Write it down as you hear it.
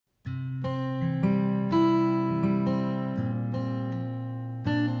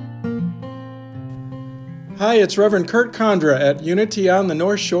Hi, it's Reverend Kurt Condra at Unity on the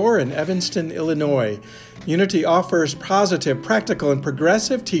North Shore in Evanston, Illinois. Unity offers positive, practical, and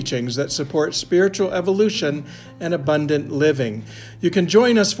progressive teachings that support spiritual evolution and abundant living. You can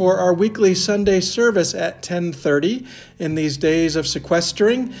join us for our weekly Sunday service at 10:30 in these days of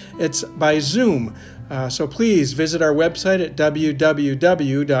sequestering. It's by Zoom. So please visit our website at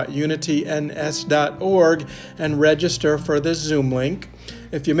www.unityns.org and register for the Zoom link.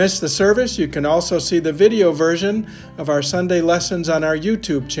 If you missed the service, you can also see the video version of our Sunday lessons on our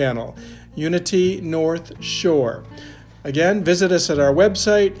YouTube channel, Unity North Shore. Again, visit us at our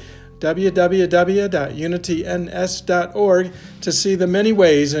website, www.unityns.org, to see the many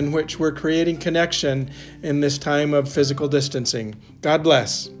ways in which we're creating connection in this time of physical distancing. God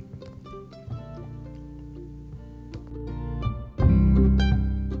bless.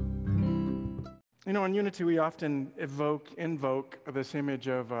 You know, in Unity, we often invoke this image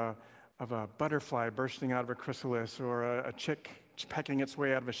of a butterfly bursting out of a chrysalis, or a chick pecking its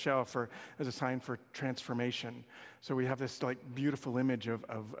way out of a shell as a sign for transformation. So we have this beautiful image of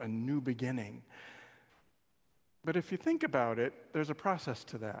a new beginning. But if you think about it, there's a process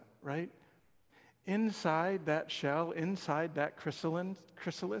to that, right? Inside that shell, inside that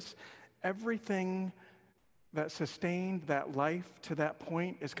chrysalis, everything that sustained that life to that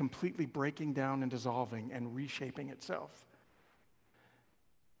point is completely breaking down and dissolving and reshaping itself.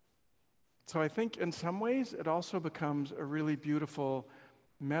 So I think in some ways it also becomes a really beautiful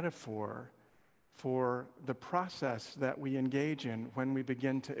metaphor for the process that we engage in when we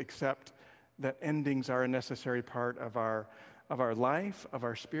begin to accept that endings are a necessary part of our life, of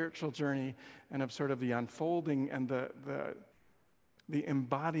our spiritual journey, and of sort of the unfolding and the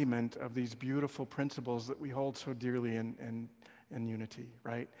embodiment of these beautiful principles that we hold so dearly in Unity,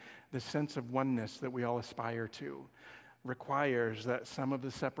 right? The sense of oneness that we all aspire to requires that some of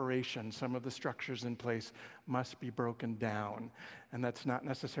the separation, some of the structures in place must be broken down. And that's not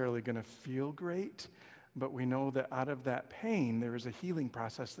necessarily going to feel great, but we know that out of that pain, there is a healing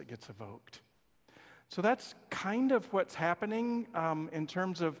process that gets evoked. So that's kind of what's happening in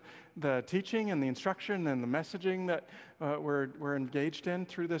terms of the teaching and the instruction and the messaging that we're engaged in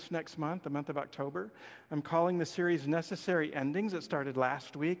through this next month, the month of October. I'm calling the series Necessary Endings. It started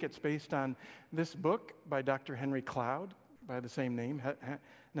last week. It's based on this book by Dr. Henry Cloud by the same name,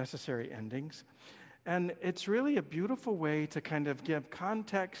 Necessary Endings. And it's really a beautiful way to kind of give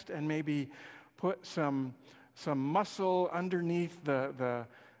context and maybe put some muscle underneath the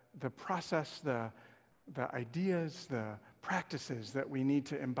process, the ideas, the practices that we need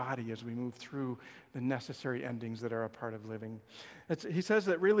to embody as we move through the necessary endings that are a part of living. He says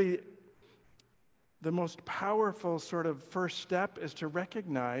that really the most powerful sort of first step is to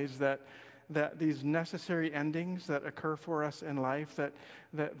recognize that these necessary endings that occur for us in life, that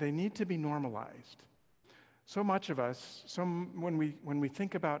they need to be normalized. So much of us, when we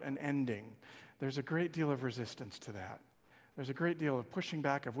think about an ending, there's a great deal of resistance to that. There's a great deal of pushing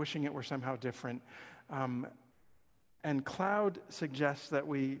back, of wishing it were somehow different. And Cloud suggests that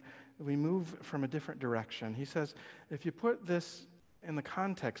we move from a different direction. He says, if you put this in the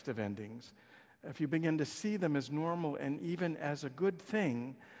context of endings, if you begin to see them as normal and even as a good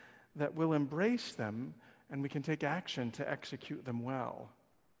thing, that we'll embrace them and we can take action to execute them well.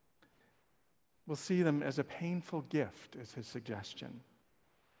 We'll see them as a painful gift, is his suggestion.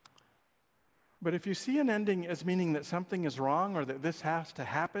 But if you see an ending as meaning that something is wrong or that this has to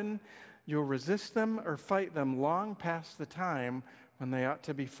happen, you'll resist them or fight them long past the time when they ought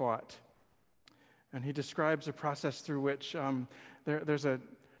to be fought. And he describes a process through which there's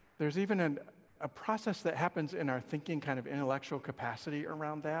even a process that happens in our thinking, kind of intellectual capacity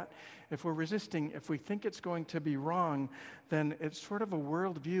around that. If we're resisting, if we think it's going to be wrong, then it's sort of a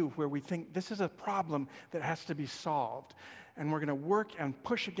worldview where we think this is a problem that has to be solved. And we're going to work and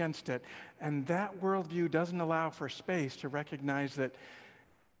push against it. And that worldview doesn't allow for space to recognize that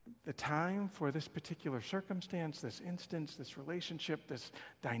the time for this particular circumstance, this instance, this relationship, this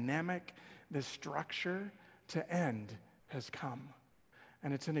dynamic, this structure to end has come.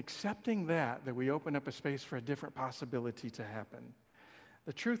 And it's in accepting that we open up a space for a different possibility to happen.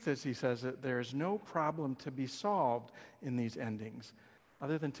 The truth is, he says, that there is no problem to be solved in these endings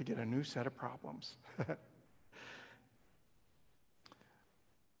other than to get a new set of problems.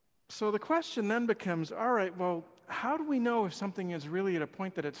 So the question then becomes, all right, well, how do we know if something is really at a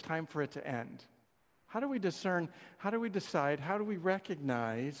point that it's time for it to end? How do we discern, how do we decide, how do we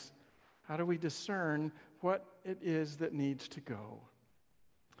recognize, how do we discern what it is that needs to go?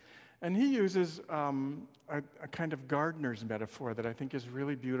 And he uses a kind of gardener's metaphor that I think is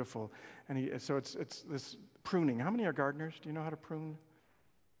really beautiful. And so it's this pruning. How many are gardeners? Do you know how to prune?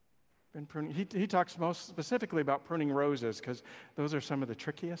 Been pruning. He talks most specifically about pruning roses because those are some of the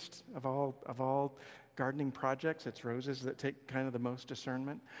trickiest of all gardening projects. It's roses that take kind of the most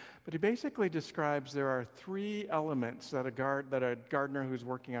discernment. But he basically describes there are three elements that a gardener who's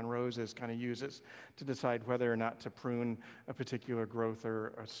working on roses kind of uses to decide whether or not to prune a particular growth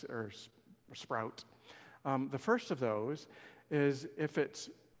or sprout. The first of those is if it's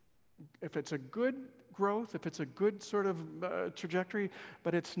a good growth, if it's a good sort of trajectory,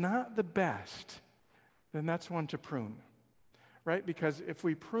 but it's not the best, then that's one to prune, right? Because if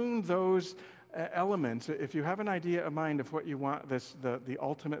we prune those elements, if you have an idea in mind of what you want the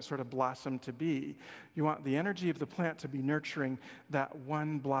ultimate sort of blossom to be, you want the energy of the plant to be nurturing that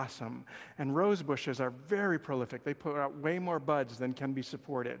one blossom. And rose bushes are very prolific. They put out way more buds than can be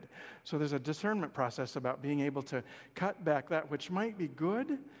supported. So there's a discernment process about being able to cut back that which might be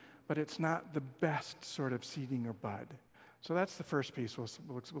good, but it's not the best sort of seeding or bud. So that's the first piece.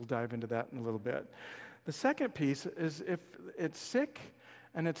 We'll dive into that in a little bit. The second piece is if it's sick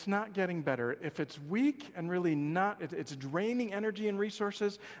and it's not getting better, if it's weak and really it's draining energy and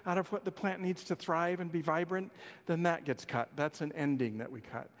resources out of what the plant needs to thrive and be vibrant, then that gets cut. That's an ending that we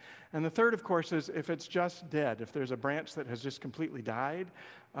cut. And the third, of course, is if it's just dead, if there's a branch that has just completely died,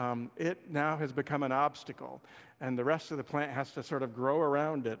 it now has become an obstacle, and the rest of the plant has to sort of grow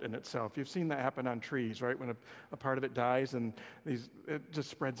around it in itself. You've seen that happen on trees, right? When a part of it dies, and it just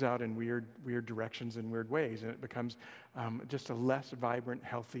spreads out in weird directions and weird ways, and it becomes just a less vibrant,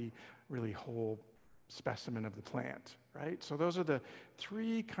 healthy, really whole specimen of the plant, right? So those are the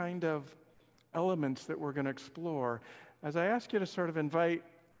three kind of elements that we're going to explore. As I ask you to sort of invite,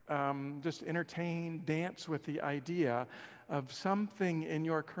 just entertain, dance with the idea of something in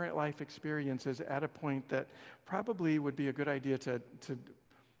your current life experiences at a point that probably would be a good idea to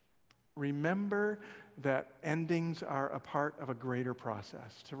remember that endings are a part of a greater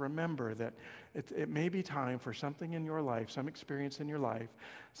process, to remember that it may be time for something in your life, some experience in your life,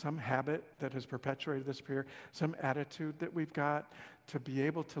 some habit that has perpetuated this fear, some attitude that we've got, to be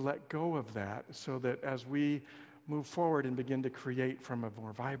able to let go of that so that as we move forward and begin to create from a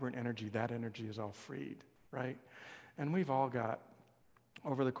more vibrant energy, that energy is all freed, right? And we've all got,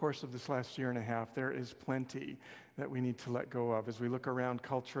 over the course of this last year and a half, there is plenty that we need to let go of. As we look around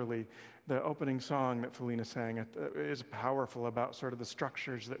culturally, the opening song that Felina sang is powerful about sort of the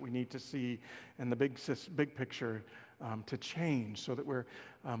structures that we need to see and the big picture to change, so that we're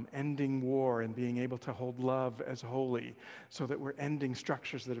ending war and being able to hold love as holy, so that we're ending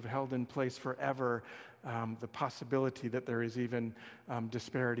structures that have held in place forever, the possibility that there is even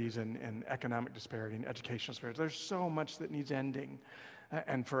disparities and economic disparity and educational disparities. There's so much that needs ending.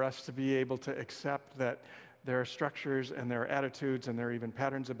 And for us to be able to accept that there are structures and there are attitudes and there are even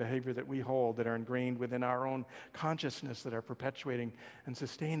patterns of behavior that we hold that are ingrained within our own consciousness that are perpetuating and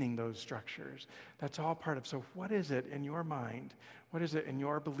sustaining those structures. That's all part of. So what is it in your mind? What is it in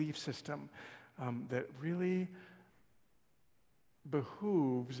your belief system that really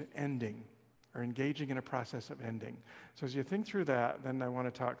behooves ending or engaging in a process of ending? So as you think through that, then I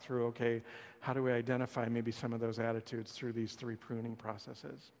want to talk through, okay, how do we identify maybe some of those attitudes through these three pruning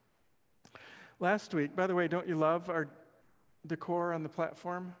processes? Last week, by the way, don't you love our decor on the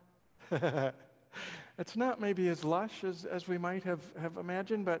platform? It's not maybe as lush as we might have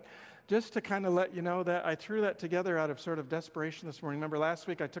imagined, but just to kind of let you know that I threw that together out of sort of desperation this morning. Remember last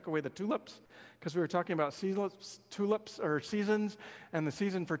week I took away the tulips because we were talking about tulips or seasons, and the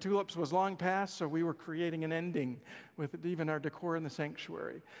season for tulips was long past, so we were creating an ending with even our decor in the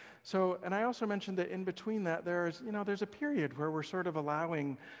sanctuary. So, and I also mentioned that in between that there's a period where we're sort of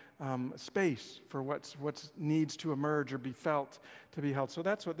allowing space for what's needs to emerge or be felt to be held. So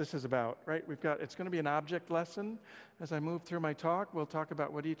that's what this is about, right? It's going to be an object lesson. As I move through my talk, we'll talk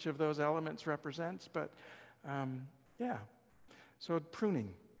about what each of those elements represents, but yeah. So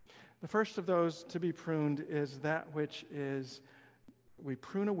pruning. The first of those to be pruned is that which is, we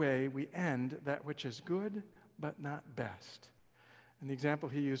prune away, we end that which is good but not best. And the example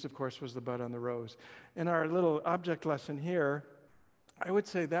he used, of course, was the bud on the rose. In our little object lesson here, I would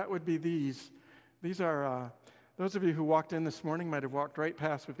say that would be these. These are, those of you who walked in this morning might have walked right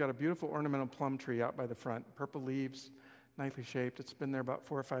past. We've got a beautiful ornamental plum tree out by the front, purple leaves, nicely shaped. It's been there about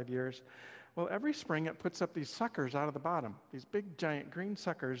 4 or 5 years. Well, every spring it puts up these suckers out of the bottom, these big, giant green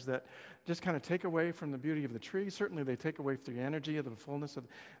suckers that just kind of take away from the beauty of the tree. Certainly they take away from the energy of the fullness of.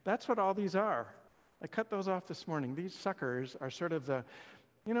 That's what all these are. I cut those off this morning. These suckers are sort of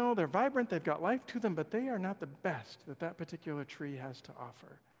they're vibrant, they've got life to them, but they are not the best that particular tree has to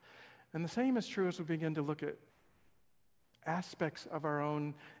offer. And the same is true as we begin to look at aspects of our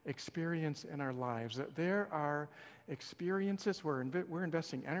own experience in our lives, that there are experiences where we're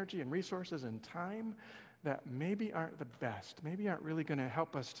investing energy and resources and time that maybe aren't the best, maybe aren't really going to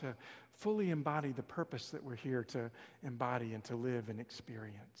help us to fully embody the purpose that we're here to embody and to live and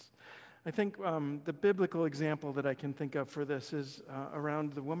experience. I think the biblical example that I can think of for this is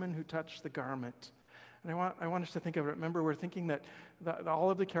around the woman who touched the garment. And I want us to think of it. Remember, we're thinking that all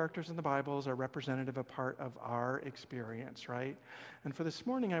of the characters in the Bibles are representative, a part of our experience, right? And for this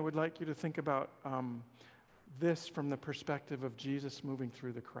morning, I would like you to think about this from the perspective of Jesus moving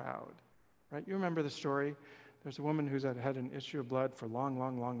through the crowd, right? You remember the story. There's a woman who's had an issue of blood for a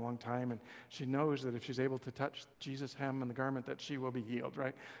long time, and she knows that if she's able to touch Jesus' hem and the garment, that she will be healed,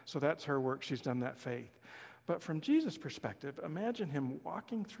 right? So that's her work. She's done that faith. But from Jesus' perspective, imagine him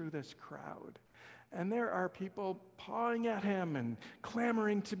walking through this crowd. And there are people pawing at him and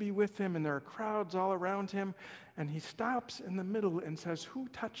clamoring to be with him, and there are crowds all around him. And he stops in the middle and says, "Who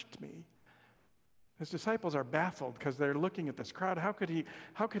touched me?" His disciples are baffled because they're looking at this crowd. How could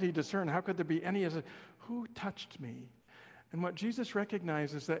he discern? How could there be any? Who touched me? And what Jesus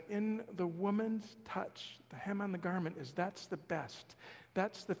recognizes that in the woman's touch, the hem on the garment, that's the best.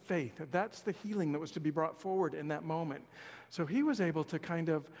 That's the faith. That's the healing that was to be brought forward in that moment. So he was able to kind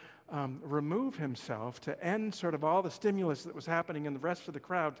of remove himself to end sort of all the stimulus that was happening in the rest of the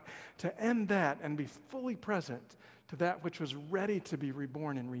crowd, to end that and be fully present to that which was ready to be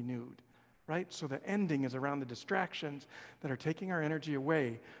reborn and renewed, right? So the ending is around the distractions that are taking our energy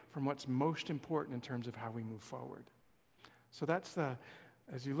away from what's most important in terms of how we move forward. So that's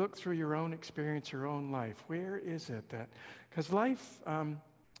as you look through your own experience, your own life, where is it that, because life, I've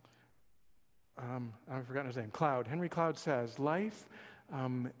forgotten his name, Henry Cloud says, life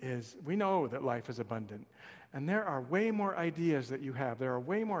we know that life is abundant. And there are way more ideas that you have. There are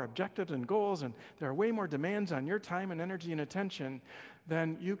way more objectives and goals, and there are way more demands on your time and energy and attention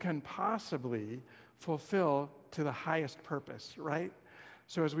than you can possibly fulfill to the highest purpose, right?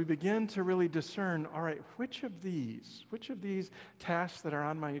 So as we begin to really discern, all right, which of these tasks that are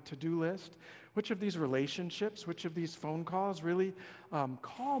on my to-do list, which of these relationships, which of these phone calls really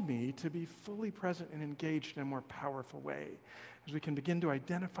call me to be fully present and engaged in a more powerful way? As we can begin to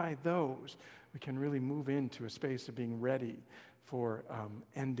identify those, we can really move into a space of being ready for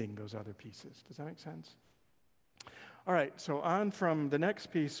ending those other pieces. Does that make sense? All right, so on from the next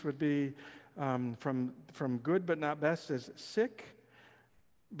piece would be from good but not best is sick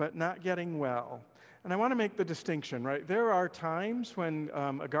but not getting well. And I want to make the distinction, right? There are times when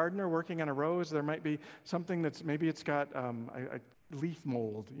a gardener working on a rose, there might be something that's, maybe it's got a leaf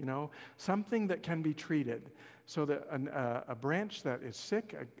mold, something that can be treated. So that a branch that is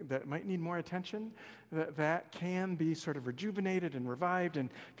sick, that might need more attention, that can be sort of rejuvenated and revived and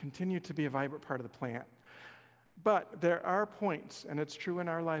continue to be a vibrant part of the plant. But there are points, and it's true in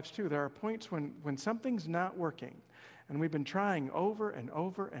our lives too, there are points when something's not working, and we've been trying over and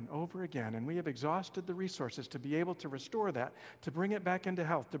over and over again, and we have exhausted the resources to be able to restore that, to bring it back into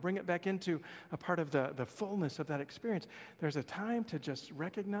health, to bring it back into a part of the fullness of that experience. There's a time to just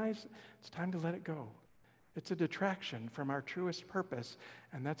recognize it's time to let it go. It's a detraction from our truest purpose,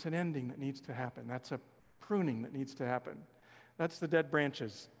 and that's an ending that needs to happen. That's a pruning that needs to happen. That's the dead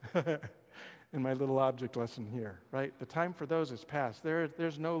branches in my little object lesson here, right? The time for those is past.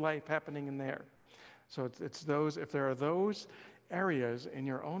 There's no life happening in there. So it's those, if there are those areas in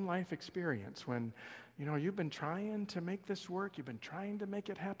your own life experience when, you've been trying to make this work, you've been trying to make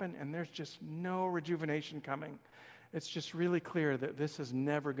it happen, and there's just no rejuvenation coming. It's just really clear that this is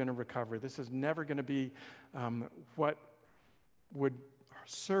never going to recover. This is never going to be what would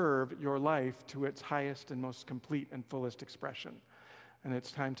serve your life to its highest and most complete and fullest expression. And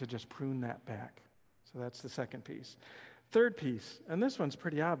it's time to just prune that back. So that's the second piece. Third piece, and this one's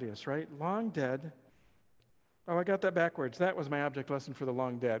pretty obvious, right? Long dead. Oh, I got that backwards. That was my object lesson for the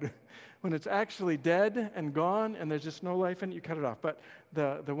long dead. When it's actually dead and gone and there's just no life in it, you cut it off. But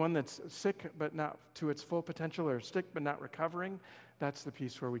the one that's sick but not to its full potential, or sick but not recovering, that's the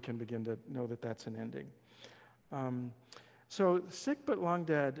piece where we can begin to know that that's an ending. So sick but long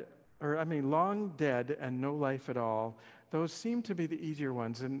dead, long dead and no life at all, those seem to be the easier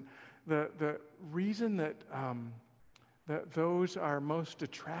ones. And the reason that those are most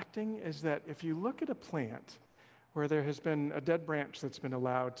detracting is that if you look at a plant where there has been a dead branch that's been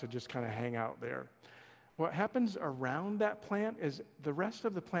allowed to just kind of hang out there, what happens around that plant is the rest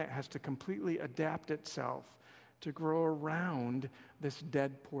of the plant has to completely adapt itself to grow around this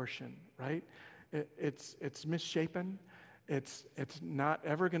dead portion, right? It's misshapen. It's not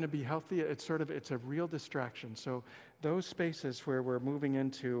ever going to be healthy. It's a real distraction. So those spaces where we're moving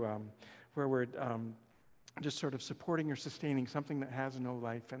into, where we're just sort of supporting or sustaining something that has no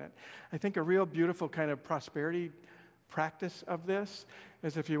life in it. I think a real beautiful kind of prosperity practice of this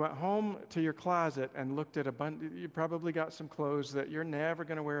is if you went home to your closet and looked at you probably got some clothes that you're never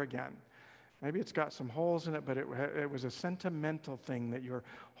going to wear again. Maybe it's got some holes in it, but it was a sentimental thing that you're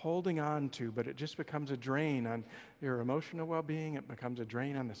holding on to, but it just becomes a drain on your emotional well-being. It becomes a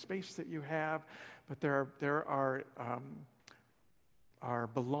drain on the space that you have. But there are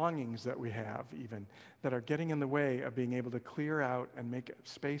belongings that we have even that are getting in the way of being able to clear out and make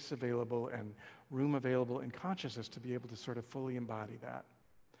space available and room available in consciousness to be able to sort of fully embody that.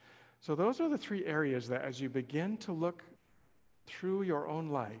 So those are the three areas that as you begin to look through your own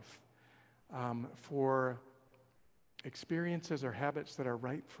life for experiences or habits that are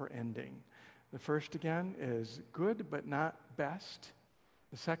ripe for ending. The first, again, is good but not best.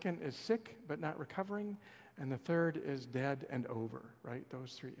 The second is sick but not recovering. And the third is dead and over, right?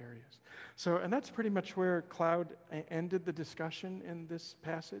 Those three areas. So, and that's pretty much where Cloud ended the discussion in this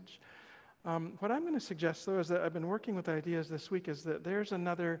passage. What I'm going to suggest, though, is that I've been working with ideas this week, is that there's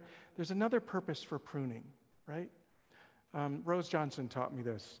another purpose for pruning, right? Rose Johnson taught me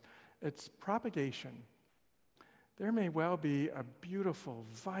this. It's propagation. There may well be a beautiful,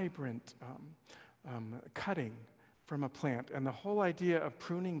 vibrant cutting from a plant, and the whole idea of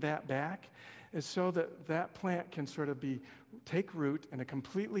pruning that back is so that that plant can sort of take root in a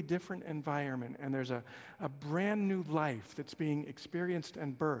completely different environment, and there's a brand new life that's being experienced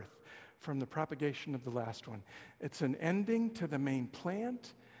and birthed from the propagation of the last one. It's an ending to the main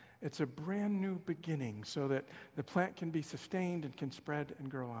plant. It's a brand new beginning so that the plant can be sustained and can spread and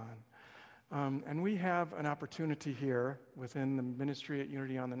grow on. And we have an opportunity here within the ministry at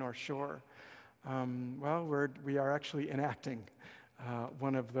Unity on the North Shore. We are actually enacting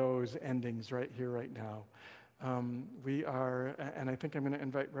one of those endings right here, right now. And I think I'm going to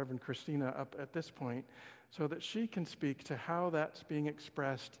invite Reverend Christina up at this point so that she can speak to how that's being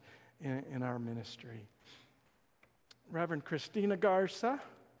expressed in our ministry. Reverend Christina Garza,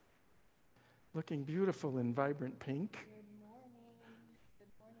 looking beautiful in vibrant pink.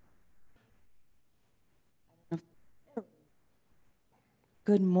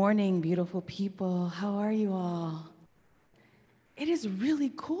 Good morning, beautiful people. How are you all? It is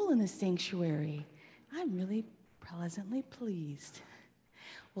really cool in the sanctuary. I'm really pleasantly pleased.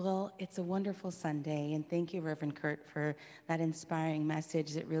 Well, it's a wonderful Sunday, and thank you, Reverend Kurt, for that inspiring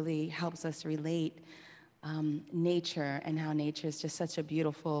message that really helps us relate nature and how nature is just such a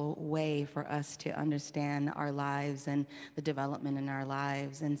beautiful way for us to understand our lives and the development in our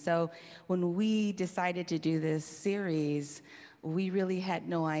lives. And so when we decided to do this series, we really had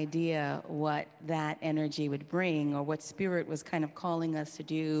no idea what that energy would bring or what Spirit was kind of calling us to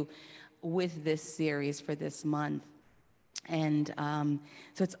do with this series for this month. And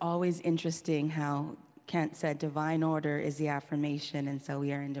so it's always interesting how Kent said divine order is the affirmation, and so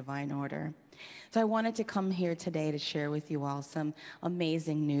we are in divine order. So I wanted to come here today to share with you all some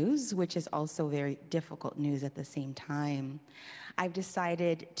amazing news, which is also very difficult news at the same time. I've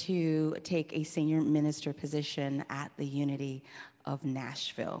decided to take a senior minister position at the Unity of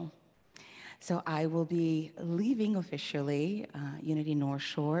Nashville. So I will be leaving officially Unity North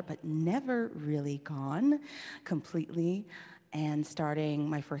Shore, but never really gone completely. And starting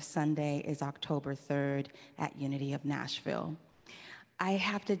my first Sunday is October 3rd at Unity of Nashville. I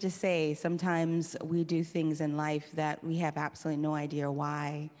have to just say, sometimes we do things in life that we have absolutely no idea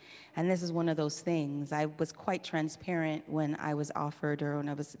why. And this is one of those things. I was quite transparent when I was offered or when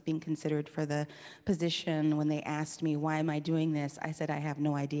I was being considered for the position. When they asked me, why am I doing this? I said, I have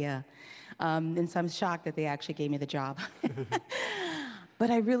no idea. And so I'm shocked that they actually gave me the job.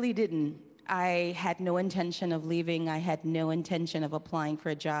 But I really didn't. I had no intention of leaving. I had no intention of applying for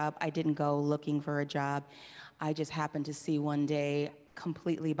a job. I didn't go looking for a job. I just happened to see one day,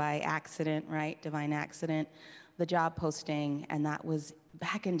 completely by accident, right, divine accident, the job posting, and that was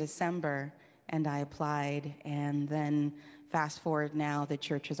back in December, and I applied. And then fast forward now, the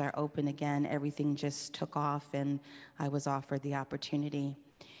churches are open again, everything just took off, and I was offered the opportunity.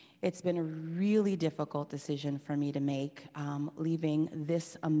 It's been a really difficult decision for me to make, leaving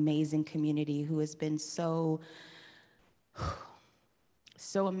this amazing community who has been so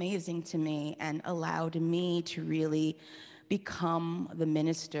amazing to me and allowed me to really become the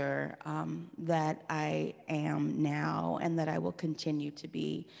minister that I am now and that I will continue to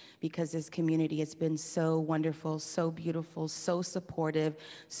be, because this community has been so wonderful, so beautiful, so supportive,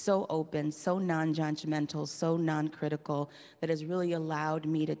 so open, so non-judgmental, so non-critical, that has really allowed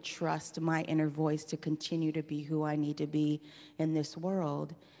me to trust my inner voice to continue to be who I need to be in this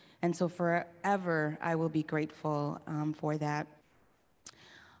world. And so forever, I will be grateful for that.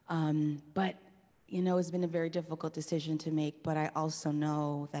 But it's been a very difficult decision to make, but I also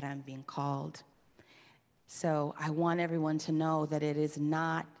know that I'm being called. So I want everyone to know that it is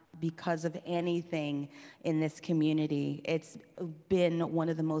not because of anything in this community. It's been one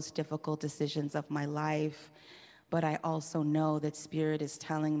of the most difficult decisions of my life, but I also know that Spirit is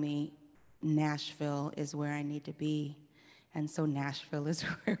telling me Nashville is where I need to be, and so Nashville is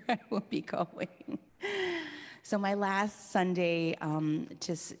where I will be going. So my last Sunday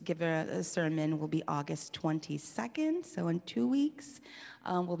to give a sermon will be August 22nd, so in 2 weeks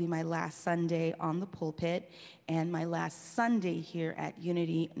will be my last Sunday on the pulpit, and my last Sunday here at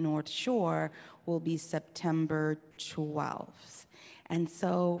Unity North Shore will be September 12th. And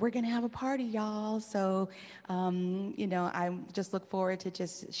so we're going to have a party, y'all. So, I just look forward to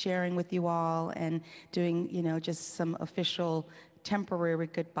just sharing with you all and doing, just some official temporary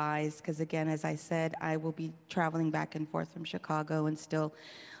goodbyes, because again, as I said, I will be traveling back and forth from Chicago and still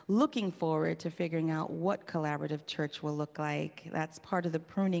looking forward to figuring out what collaborative church will look like. That's part of the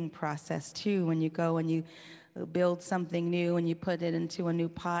pruning process too, when you go and you build something new and you put it into a new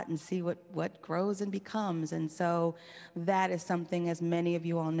pot and see what grows and becomes. And so that is something, as many of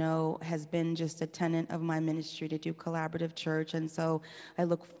you all know, has been just a tenet of my ministry, to do collaborative church. And so I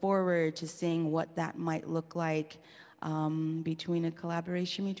look forward to seeing what that might look like, between a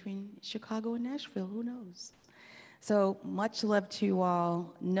collaboration between Chicago and Nashville, who knows? So much love to you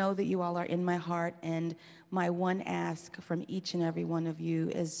all. Know that you all are in my heart, and my one ask from each and every one of you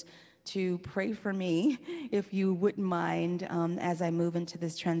is to pray for me, if you wouldn't mind, as I move into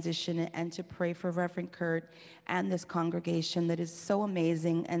this transition, and to pray for Reverend Kurt and this congregation that is so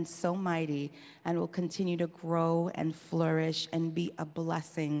amazing and so mighty and will continue to grow and flourish and be a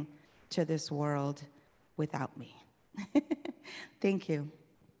blessing to this world without me. Thank you.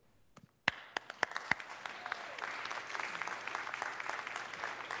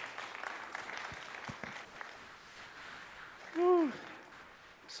 Whew.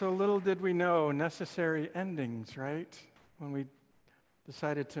 So little did we know, necessary endings, right? When we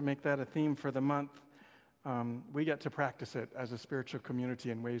decided to make that a theme for the month, we get to practice it as a spiritual community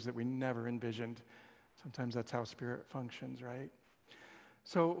in ways that we never envisioned. Sometimes that's how Spirit functions, right?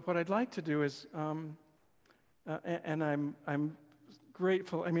 So what I'd like to do is, and I'm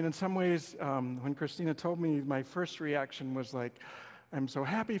grateful. I mean, in some ways, when Christina told me, my first reaction was like, I'm so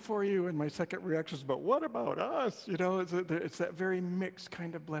happy for you, and my second reaction is, but what about us? It's that very mixed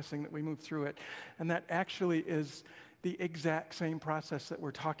kind of blessing that we move through it, and that actually is the exact same process that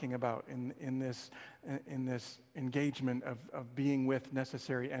we're talking about in this engagement of being with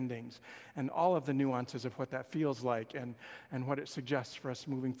necessary endings, and all of the nuances of what that feels like, and what it suggests for us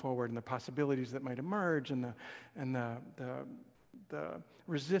moving forward, and the possibilities that might emerge, and the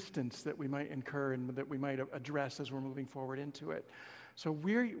resistance that we might incur and that we might address as we're moving forward into it. So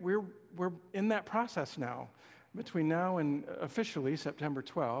we're in that process now. Between now and officially September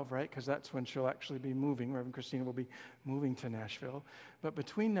 12, right? Because that's when she'll actually be moving. Reverend Christina will be moving to Nashville. But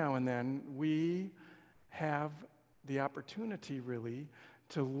between now and then, we have the opportunity really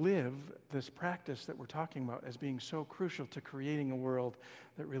to live this practice that we're talking about as being so crucial to creating a world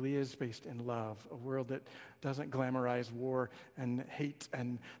that really is based in love, a world that doesn't glamorize war and hate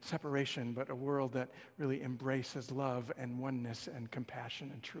and separation, but a world that really embraces love and oneness and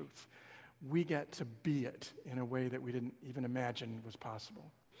compassion and truth. We get to be it in a way that we didn't even imagine was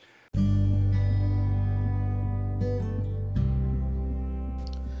possible.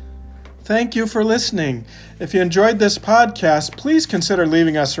 Thank you for listening. If you enjoyed this podcast, please consider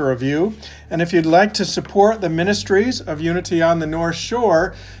leaving us a review. And if you'd like to support the ministries of Unity on the North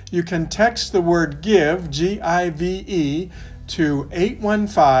Shore, you can text the word GIVE, G-I-V-E, to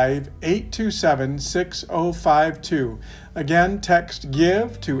 815-827-6052. Again, text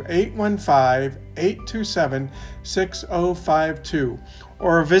GIVE to 815-827-6052.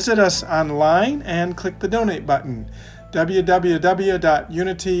 Or visit us online and click the donate button,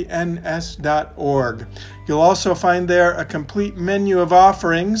 www.unityns.org. You'll also find there a complete menu of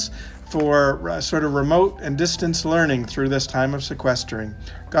offerings for sort of remote and distance learning through this time of sequestering.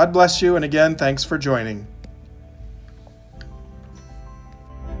 God bless you, and again, thanks for joining.